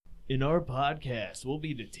In our podcast, we'll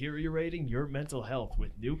be deteriorating your mental health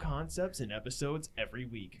with new concepts and episodes every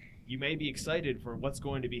week. You may be excited for what's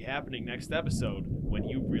going to be happening next episode when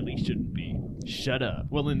you really shouldn't be. Shut up.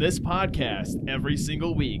 Well, in this podcast, every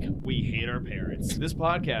single week, we hate our parents. This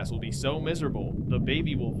podcast will be so miserable, the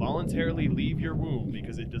baby will voluntarily leave your womb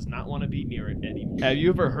because it does not want to be near it anymore. Have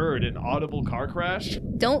you ever heard an audible car crash?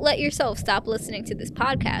 Don't let yourself stop listening to this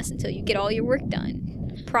podcast until you get all your work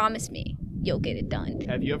done. Promise me, you'll get it done.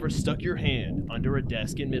 Have you ever stuck your hand under a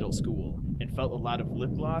desk in middle school and felt a lot of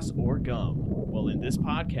lip gloss or gum? Well, in this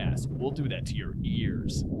podcast, we'll do that to your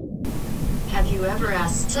ears. Have you ever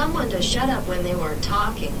asked someone to shut up when they weren't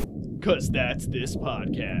talking? 'Cause that's this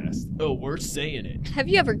podcast. Oh, we're saying it. Have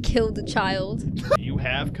you ever killed a child? You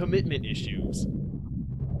have commitment issues.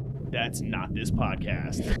 That's not this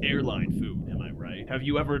podcast. Airline food, am I right? Have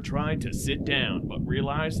you ever tried to sit down but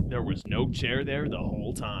realized there was no chair there the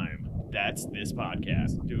whole time? That's this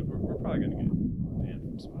podcast. Dude, we're probably gonna get banned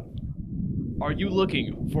from Spotify. Are you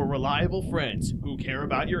looking for reliable friends who care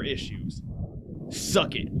about your issues?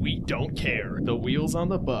 Suck it, we don't care. The wheels on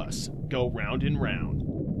the bus go round and round.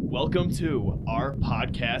 Welcome to our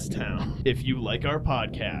podcast town. If you like our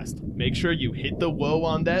podcast, make sure you hit the whoa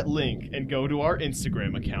on that link and go to our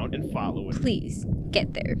Instagram account and follow it. Please,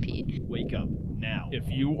 get therapy. Wake up now. If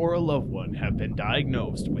you or a loved one have been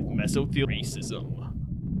diagnosed with mesothelioma,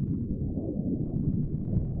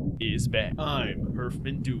 is back. I'm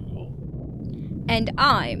Herfman Dougal. And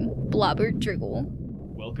I'm Blobbert Driggle.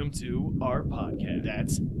 Welcome to our podcast.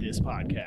 That's this podcast.